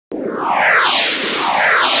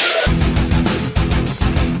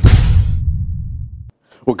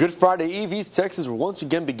Well, Good Friday Eve, East Texas, we're once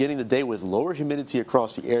again beginning the day with lower humidity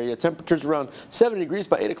across the area. Temperatures around 70 degrees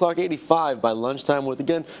by 8 o'clock, 85 by lunchtime, with,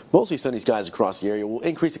 again, mostly sunny skies across the area. We'll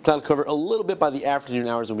increase the cloud cover a little bit by the afternoon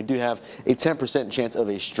hours, and we do have a 10% chance of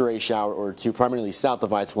a stray shower or two, primarily south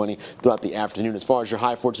of I-20 throughout the afternoon. As far as your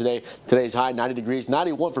high for today, today's high, 90 degrees,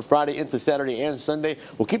 91 for Friday into Saturday and Sunday.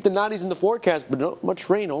 We'll keep the 90s in the forecast, but not much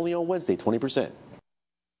rain, only on Wednesday, 20%.